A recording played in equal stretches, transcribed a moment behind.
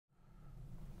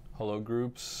Hello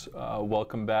groups,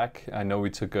 welcome back. I know we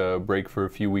took a break for a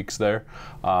few weeks there,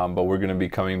 but we're going to be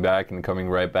coming back and coming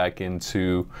right back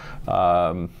into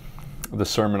the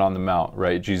Sermon on the Mount,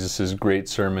 right? Jesus' great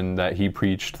sermon that he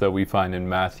preached that we find in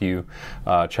Matthew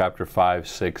chapter 5,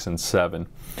 6, and 7.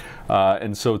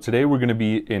 And so today we're going to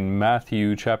be in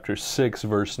Matthew chapter 6,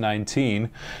 verse 19,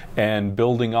 and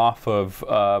building off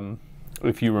of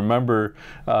if you remember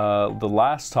the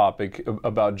last topic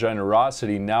about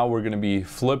generosity, now we're going to be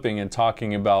flipping and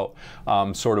talking about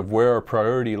sort of where our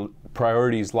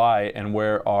priorities lie and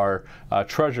where our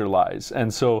treasure lies.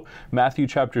 And so Matthew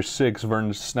chapter 6,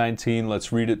 verse 19,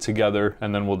 let's read it together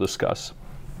and then we'll discuss.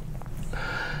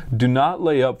 Do not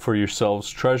lay up for yourselves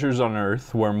treasures on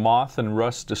earth where moth and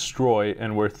rust destroy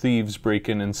and where thieves break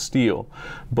in and steal,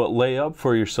 but lay up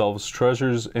for yourselves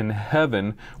treasures in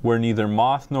heaven where neither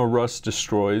moth nor rust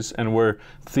destroys and where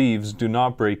thieves do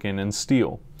not break in and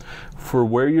steal. For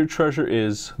where your treasure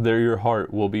is, there your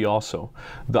heart will be also.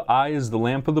 The eye is the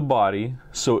lamp of the body,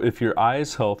 so if your eye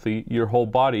is healthy, your whole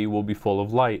body will be full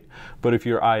of light. But if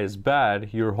your eye is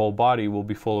bad, your whole body will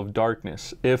be full of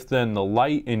darkness. If then the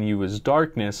light in you is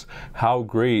darkness, how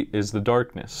great is the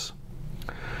darkness?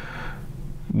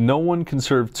 No one can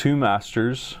serve two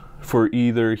masters, for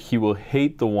either he will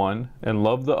hate the one and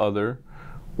love the other,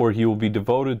 or he will be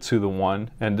devoted to the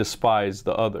one and despise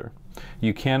the other.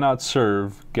 You cannot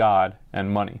serve God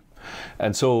and money.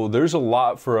 And so there's a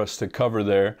lot for us to cover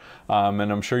there, and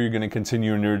I'm sure you're going to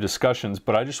continue in your discussions,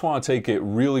 but I just want to take it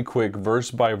really quick,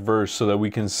 verse by verse, so that we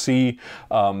can see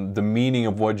the meaning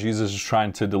of what Jesus is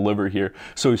trying to deliver here.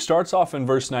 So he starts off in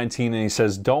verse 19 and he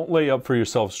says, don't lay up for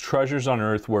yourselves treasures on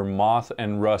earth where moth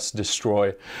and rust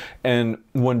destroy. And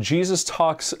when Jesus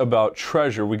talks about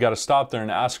treasure, we got to stop there and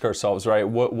ask ourselves, right,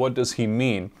 what does he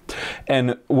mean?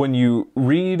 And when you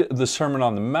read the Sermon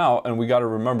on the Mount, and we got to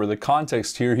remember the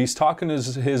context here, he's talking to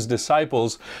his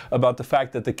disciples about the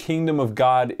fact that the kingdom of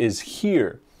God is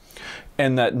here,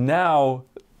 and that now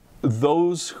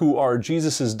those who are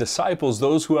Jesus's disciples,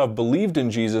 those who have believed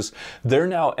in Jesus, they're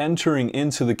now entering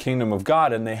into the kingdom of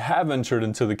God, and they have entered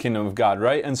into the kingdom of God,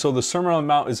 right? And so the Sermon on the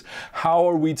Mount is how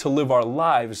are we to live our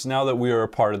lives now that we are a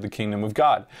part of the kingdom of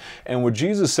God? And what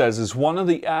Jesus says is one of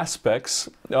the aspects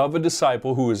of a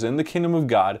disciple who is in the kingdom of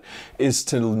God is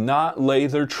to not lay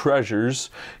their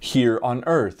treasures here on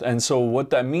earth. And so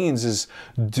what that means is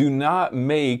do not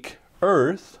make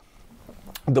earth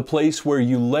the place where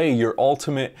you lay your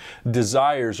ultimate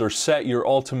desires or set your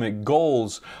ultimate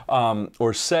goals,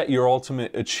 or set your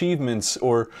ultimate achievements,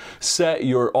 or set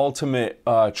your ultimate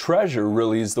treasure,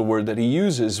 really is the word that he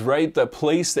uses, right? The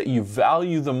place that you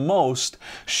value the most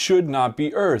should not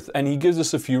be earth. And he gives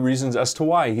us a few reasons as to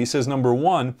why. He says, number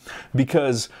one,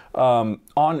 because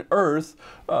on earth,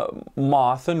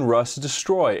 moth and rust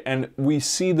destroy. And we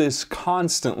see this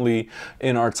constantly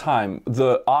in our time.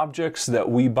 The objects that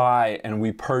we buy and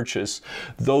we purchase,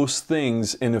 those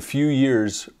things in a few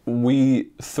years, we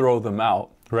throw them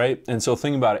out, right? And so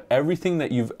think about it. Everything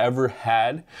that you've ever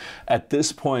had at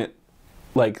this point,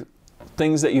 like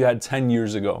things that you had 10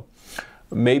 years ago,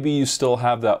 maybe you still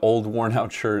have that old worn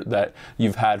out shirt that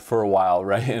you've had for a while,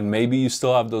 right? And maybe you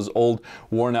still have those old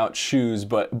worn out shoes,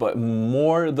 but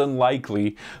more than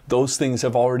likely, those things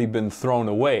have already been thrown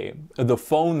away. The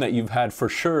phone that you've had for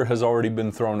sure has already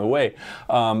been thrown away.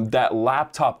 That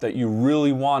laptop that you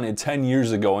really wanted 10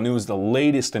 years ago, and it was the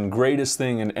latest and greatest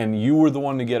thing, and you were the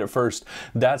one to get it first,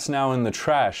 that's now in the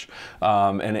trash.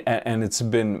 And it's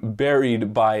been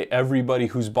buried by everybody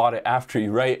who's bought it after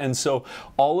you, right? And so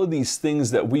all of these things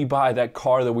that we buy, that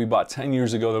car that we bought 10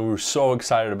 years ago that we were so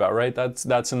excited about, right?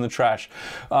 That's in the trash.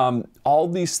 All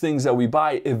these things that we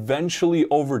buy, eventually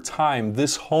over time,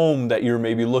 this home that you're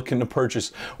maybe looking to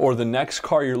purchase or the next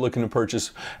car you're looking to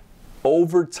purchase,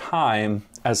 over time,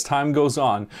 as time goes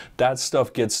on, that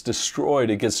stuff gets destroyed.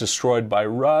 It gets destroyed by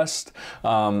rust,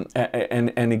 and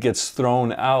it gets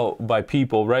thrown out by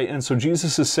people, right? And so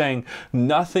Jesus is saying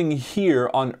nothing here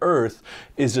on earth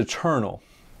is eternal.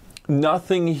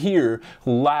 Nothing here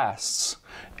lasts.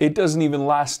 It doesn't even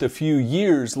last a few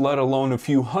years, let alone a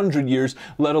few hundred years,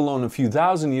 let alone a few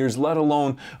thousand years, let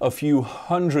alone a few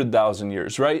 100,000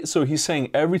 years, right? So he's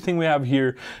saying everything we have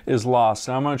here is lost.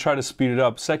 And I'm going to try to speed it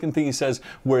up. Second thing he says,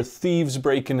 where thieves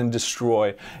break in and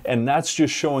destroy. And that's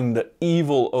just showing the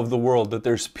evil of the world, that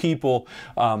there's people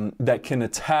that can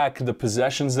attack the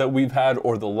possessions that we've had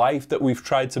or the life that we've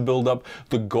tried to build up,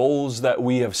 the goals that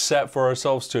we have set for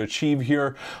ourselves to achieve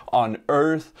here on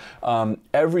earth.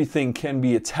 Everything can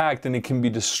be attacked and it can be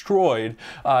destroyed,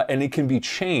 and it can be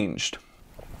changed.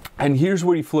 And here's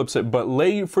what he flips it, but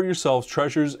lay for yourselves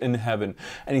treasures in heaven.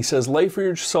 And he says, lay for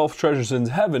yourself treasures in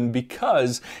heaven,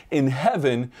 because in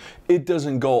heaven, it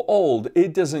doesn't go old.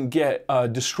 It doesn't get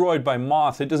destroyed by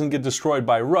moth. It doesn't get destroyed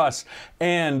by rust.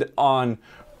 And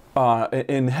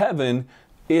in heaven,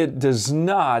 it does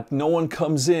not, no one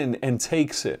comes in and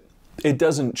takes it. It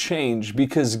doesn't change,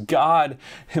 because God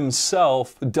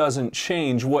himself doesn't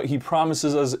change. What he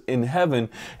promises us in heaven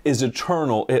is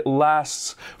eternal. It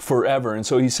lasts forever. And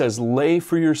so he says, lay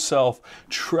for yourself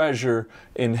treasure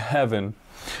in heaven.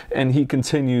 And he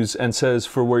continues and says,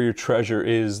 for where your treasure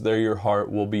is, there your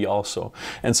heart will be also.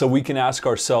 And so we can ask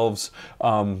ourselves,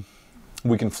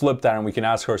 we can flip that and we can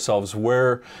ask ourselves,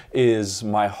 where is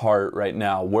my heart right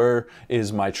now? Where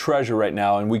is my treasure right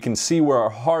now? And we can see where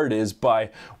our heart is by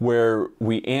where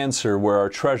we answer where our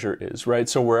treasure is, right?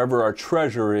 So wherever our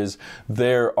treasure is,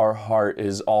 there our heart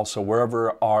is also.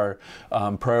 Wherever our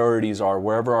priorities are,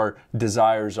 wherever our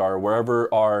desires are, wherever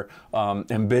our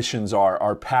ambitions are,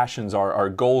 our passions are, our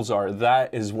goals are,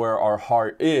 that is where our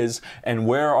heart is. And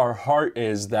where our heart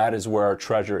is, that is where our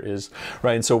treasure is,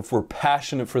 right? And so if we're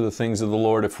passionate for the things of the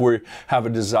Lord, if we have a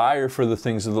desire for the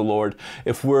things of the Lord,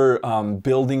 if we're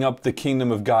building up the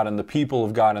kingdom of God and the people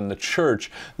of God and the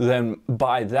church, then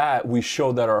by that we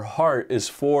show that our heart is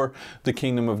for the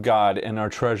kingdom of God and our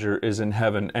treasure is in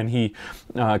heaven. And he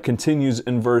continues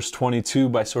in verse 22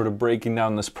 by sort of breaking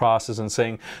down this process and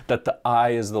saying that the eye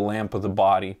is the lamp of the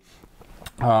body.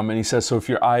 And he says, so if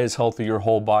your eye is healthy, your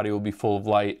whole body will be full of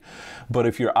light. But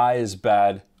if your eye is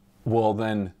bad, well,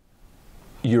 then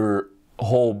your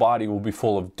whole body will be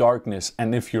full of darkness.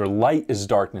 And if your light is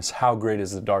darkness, how great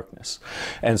is the darkness?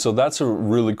 And so that's a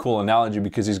really cool analogy,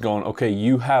 because he's going, okay,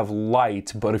 you have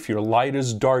light, but if your light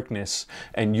is darkness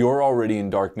and you're already in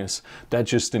darkness, that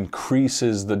just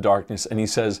increases the darkness. And he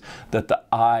says that the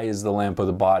eye is the lamp of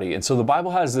the body. And so the Bible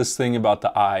has this thing about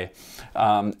the eye,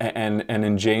 and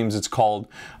in James it's called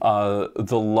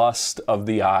the lust of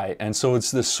the eye. And so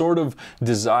it's this sort of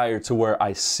desire to where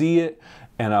I see it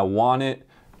and I want it,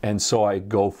 and so I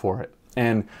go for it.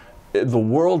 And the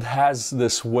world has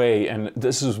this way, and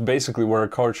this is basically where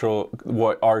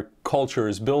what our culture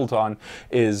is built on,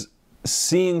 is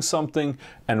seeing something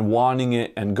and wanting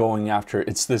it and going after it.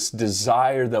 It's this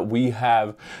desire that we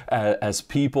have as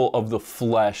people of the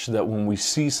flesh, that when we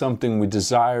see something, we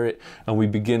desire it and we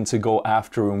begin to go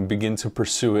after it and we begin to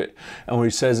pursue it. And what he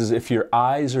says is, if your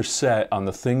eyes are set on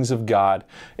the things of God,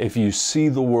 if you see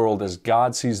the world as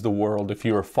God sees the world, if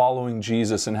you are following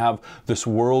Jesus and have this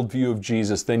worldview of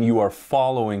Jesus, then you are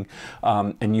following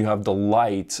and you have the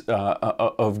light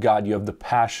of God, you have the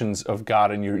passions of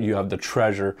God, and you have the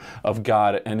treasure of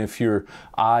God. And if your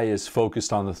eye is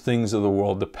focused on the things of the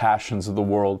world, the passions of the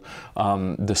world,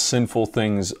 the sinful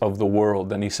things of the world,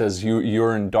 then he says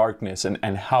you're in darkness.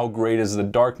 And how great is the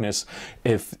darkness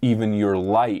if even your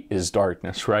light is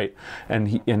darkness, right?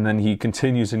 And then he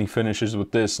continues and he finishes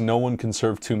with this: no one can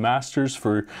serve two masters,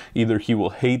 for either he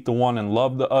will hate the one and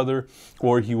love the other,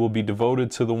 or he will be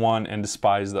devoted to the one and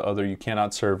despise the other. You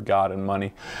cannot serve God and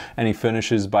money. And he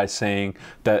finishes by saying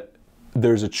that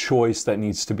there's a choice that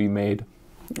needs to be made,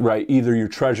 right? Either your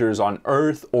treasure is on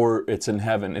earth or it's in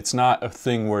heaven. It's not a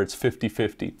thing where it's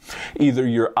 50-50. Either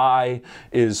your eye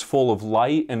is full of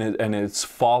light and it's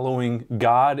following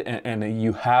God and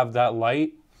you have that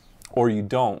light, or you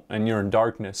don't and you're in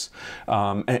darkness.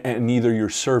 And either you're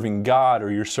serving God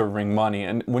or you're serving money.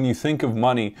 And when you think of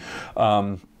money,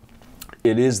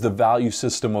 it is the value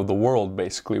system of the world,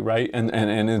 basically, right?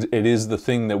 And it is the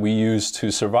thing that we use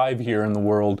to survive here in the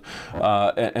world.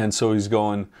 And so he's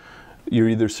going, you're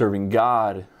either serving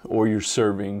God or you're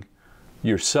serving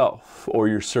yourself, or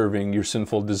you're serving your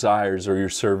sinful desires, or you're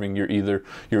serving your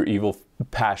evil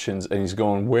passions. And he's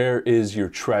going, where is your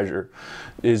treasure?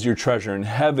 Is your treasure in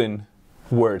heaven,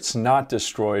 where it's not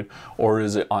destroyed, or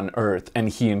is it on earth? And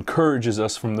he encourages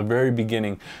us from the very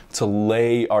beginning to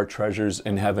lay our treasures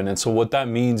in heaven. And so what that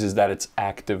means is that it's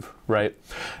active, right?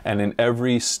 And in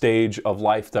every stage of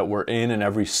life that we're in, and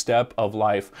every step of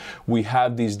life, we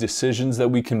have these decisions that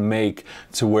we can make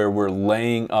to where we're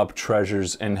laying up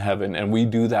treasures in heaven. And we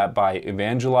do that by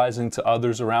evangelizing to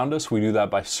others around us. We do that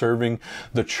by serving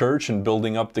the church and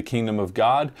building up the kingdom of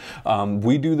God.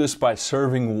 We do this by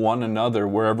serving one another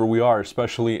wherever we are, especially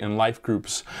especially in life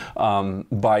groups,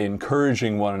 by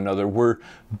encouraging one another, we're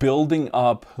building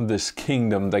up this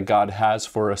kingdom that God has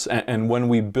for us. And when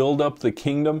we build up the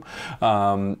kingdom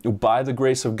by the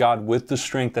grace of God, with the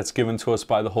strength that's given to us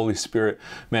by the Holy Spirit,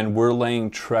 man, we're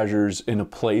laying treasures in a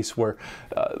place where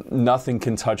nothing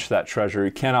can touch that treasure.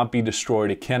 It cannot be destroyed.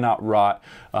 It cannot rot.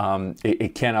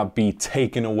 It cannot be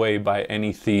taken away by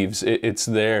any thieves. It's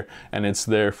there, and it's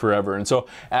there forever. And so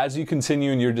as you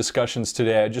continue in your discussions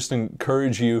today, I just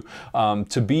encourage you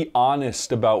to be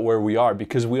honest about where we are,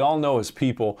 because we all know as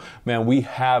people, man, we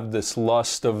have this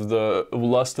lust of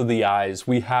the eyes.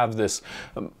 We have this,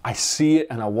 I see it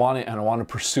and I want it and I want to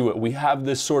pursue it. We have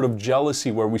this sort of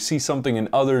jealousy where we see something in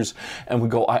others and we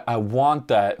go, I want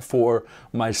that for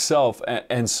myself.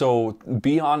 And so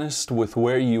be honest with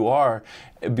where you are,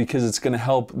 because it's going to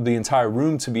help the entire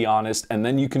room to be honest. And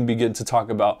then you can begin to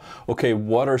talk about, okay,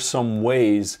 what are some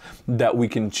ways that we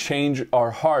can change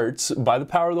our hearts by the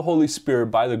power of the Holy Spirit,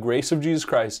 by the grace of Jesus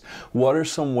Christ? What are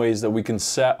some ways that we can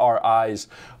set our eyes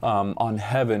on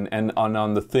heaven and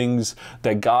on the things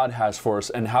that God has for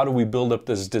us? And how do we build up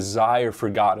this desire for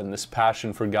God and this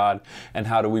passion for God? And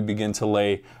how do we begin to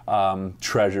lay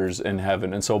treasures in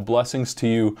heaven? And so blessings to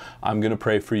you. I'm going to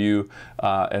pray for you,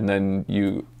 and then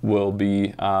you will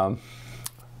be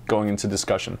going into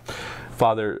discussion.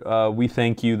 Father, we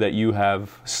thank you that you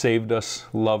have saved us,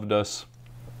 loved us,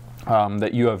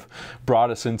 that you have brought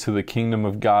us into the kingdom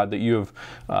of God, that you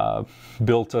have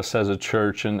built us as a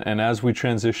church. And as we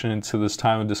transition into this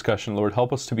time of discussion, Lord,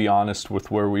 help us to be honest with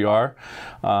where we are.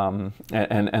 And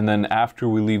then after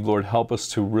we leave, Lord, help us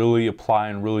to really apply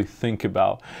and really think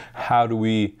about how do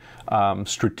we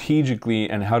strategically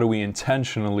and how do we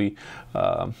intentionally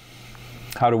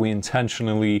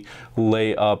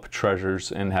lay up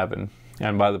treasures in heaven.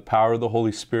 And by the power of the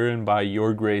Holy Spirit and by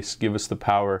your grace, give us the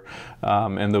power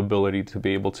and the ability to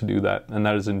be able to do that. And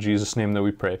that is in Jesus' name that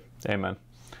we pray. Amen.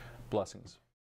 Blessings.